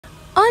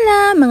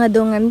Hola mga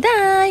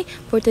donganday!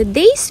 For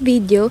today's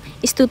video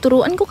is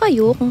tuturuan ko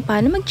kayo kung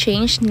paano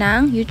mag-change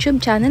ng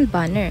YouTube channel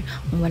banner.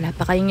 Kung wala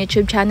pa kayong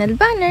YouTube channel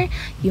banner,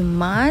 you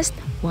must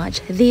watch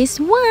this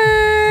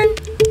one!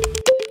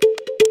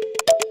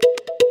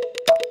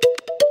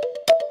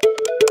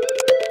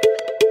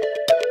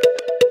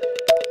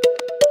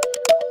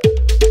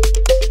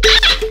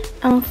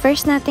 Ang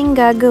first nating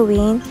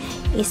gagawin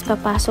is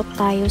papasok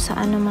tayo sa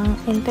anumang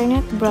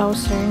internet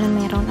browser na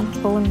meron ang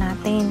phone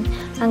natin.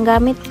 Ang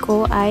gamit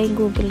ko ay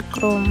Google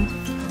Chrome.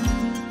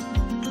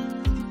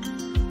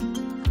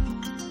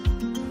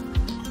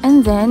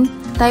 And then,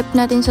 type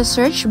natin sa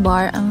search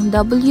bar ang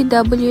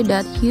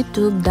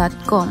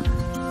www.youtube.com.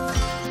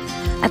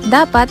 At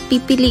dapat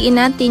pipiliin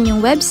natin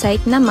yung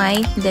website na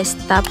may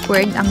desktop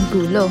word ang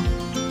dulo.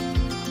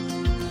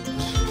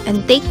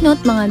 And take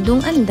note mga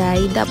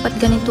dunganday, dapat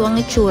ganito ang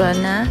itsura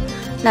na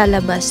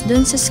lalabas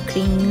dun sa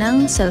screen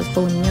ng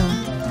cellphone nyo.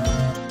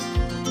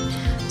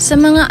 Sa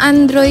mga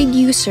Android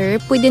user,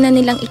 pwede na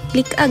nilang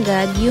i-click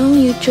agad yung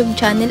YouTube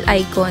channel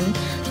icon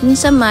dun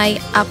sa may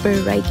upper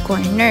right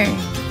corner.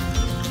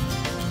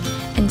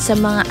 And sa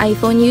mga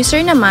iPhone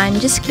user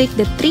naman, just click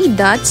the 3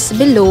 dots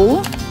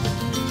below.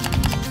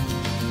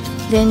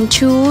 Then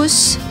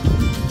choose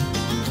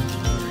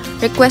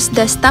Request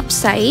Desktop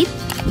Site.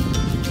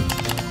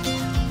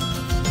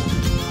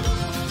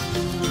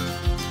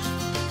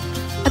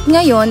 At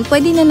ngayon,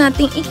 pwede na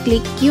nating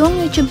i-click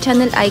yung YouTube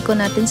channel icon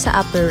natin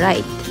sa upper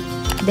right.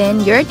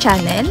 Then, your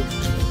channel.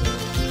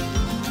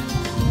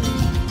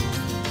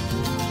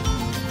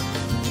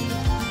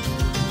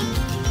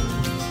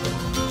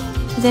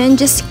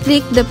 Then, just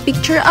click the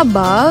picture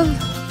above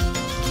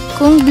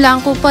kung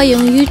blanco pa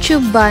yung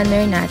YouTube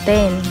banner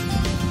natin.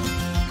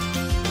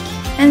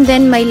 And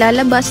then, may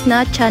lalabas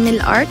na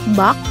channel art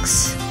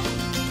box.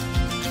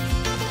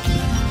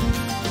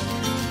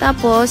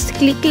 Tapos,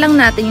 click lang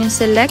natin yung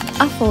select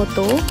a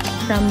photo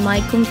from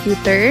my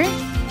computer.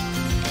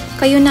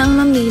 Kayo na ang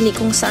mamili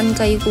kung saan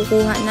kayo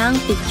kukuha ng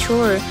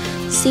picture.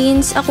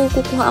 Since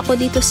kukuha ako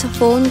dito sa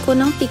phone ko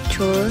ng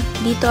picture,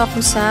 dito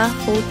ako sa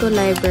photo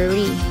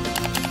library.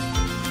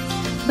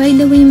 By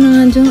the way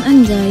mga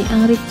donganday,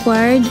 ang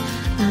required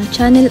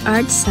channel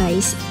art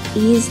size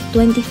is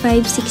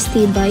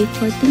 2560 by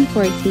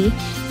 1440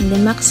 and the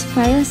max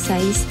file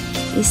size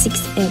is 6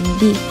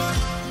 MB.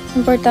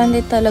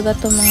 Importante talaga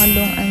to mga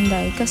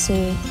donganday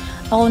kasi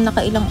ako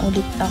nakailang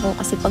ulit ako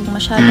kasi pag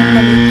masyadong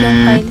maliit yung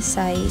file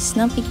size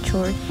ng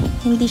picture,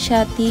 hindi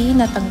siya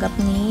tinatanggap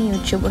ni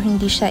YouTube or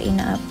hindi siya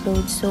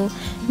ina-upload. So,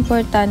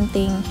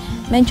 importanteng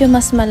medyo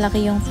mas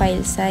malaki yung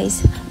file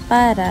size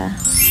para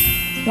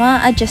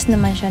ma-adjust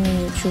naman siya ni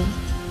YouTube.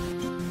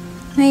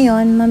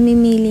 Ngayon,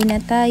 mamimili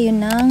na tayo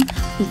ng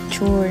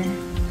picture.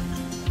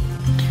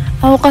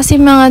 Ako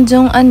kasi mga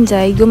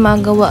donganday,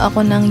 gumagawa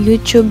ako ng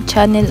YouTube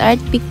channel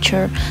art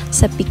picture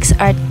sa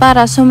PixArt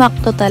para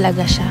sumakto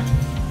talaga siya.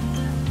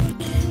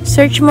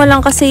 Search mo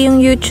lang kasi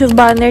yung YouTube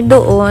banner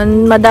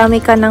doon,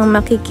 madami ka nang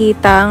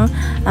makikitang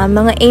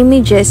mga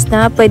images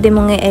na pwede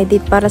mong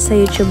i-edit para sa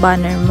YouTube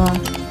banner mo.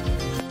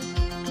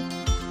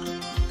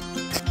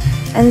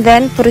 And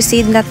then,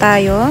 proceed na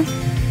tayo.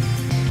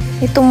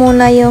 Ito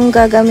muna yung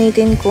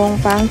gagamitin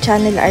kong pang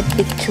channel art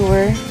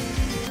picture.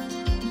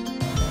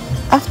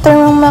 After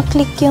mong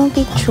maklik yung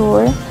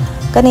picture,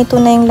 ganito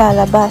na yung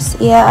lalabas.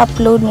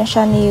 I-upload na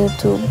siya ni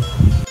YouTube.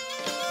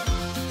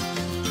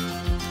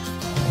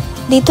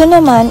 Dito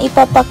naman,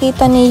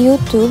 ipapakita ni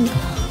YouTube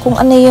kung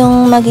ano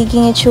yung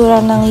magiging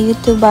itsura ng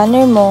YouTube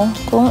banner mo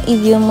kung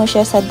i-view mo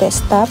siya sa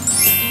desktop,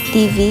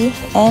 TV,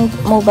 and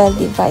mobile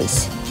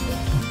device.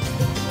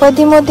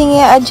 Pwede mo ding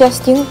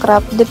i-adjust yung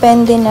crop,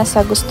 depende na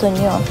sa gusto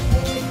nyo.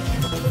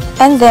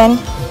 And then,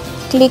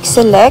 click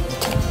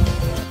select.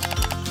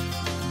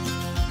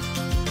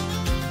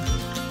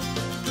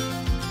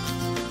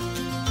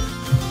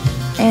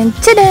 And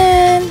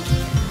tadan!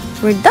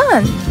 We're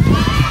done!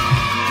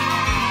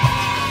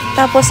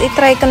 Tapos,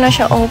 itry ko na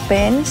siya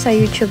open sa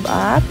YouTube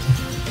app.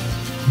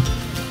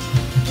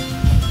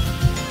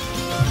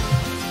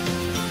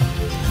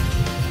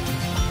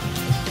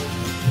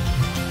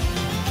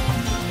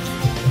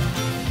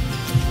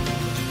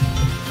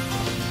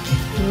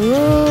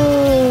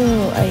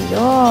 Ooh!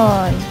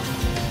 Ayun!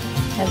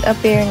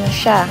 Nag-appear na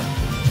siya.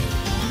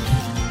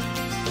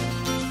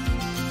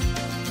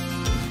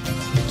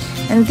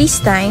 And this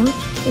time,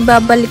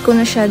 ibabalik ko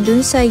na siya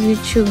dun sa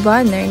YouTube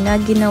banner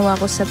na ginawa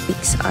ko sa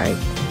PixArt.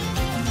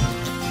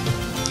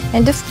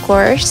 And of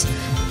course,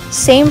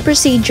 same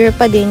procedure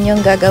pa din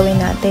yung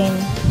gagawin natin.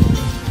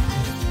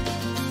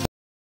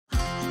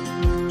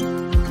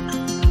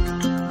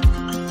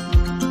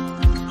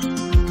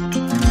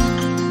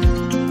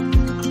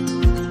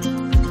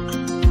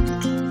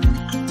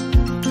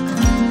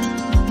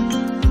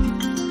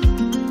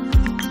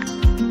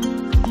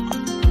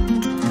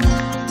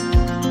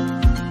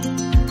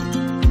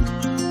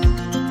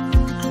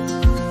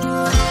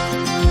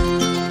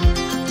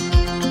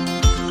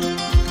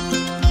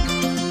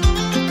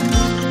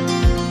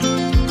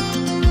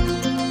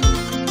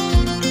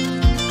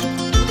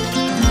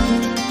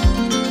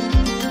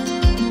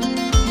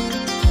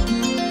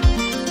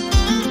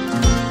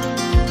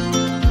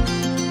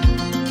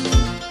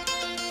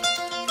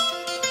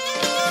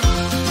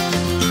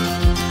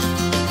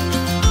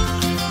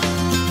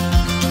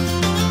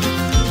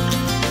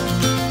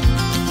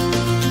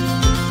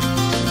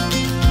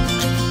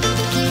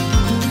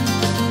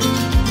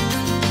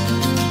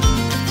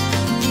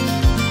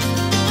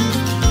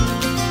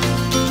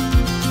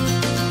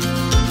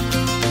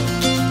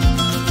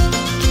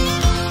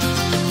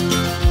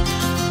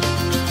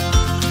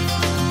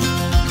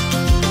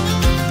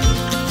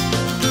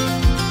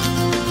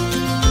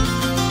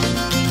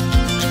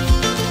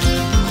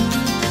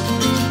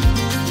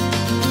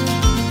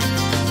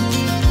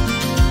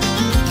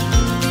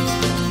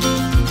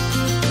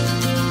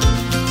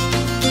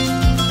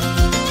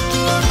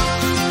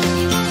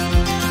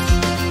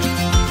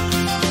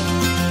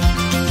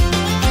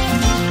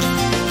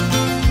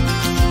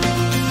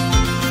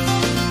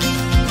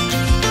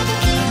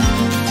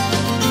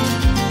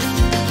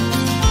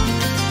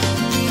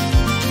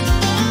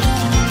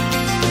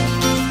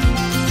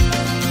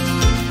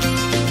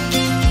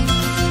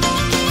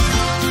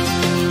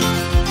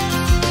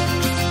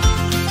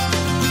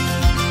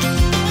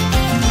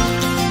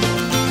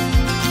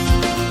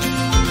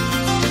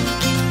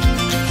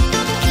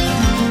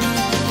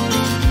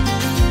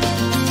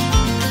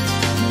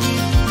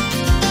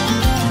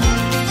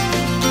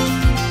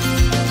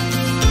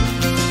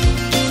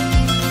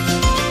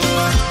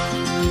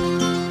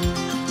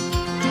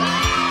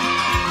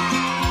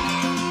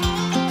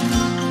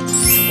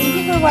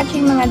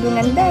 watching mga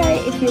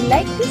dunganday. If you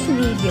like this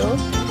video,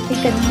 you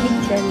can click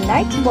the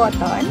like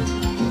button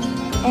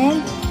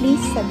and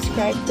please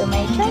subscribe to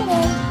my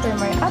channel for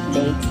more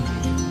updates.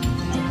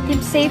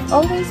 Keep safe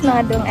always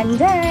mga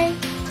dunganday.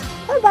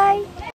 Bye-bye!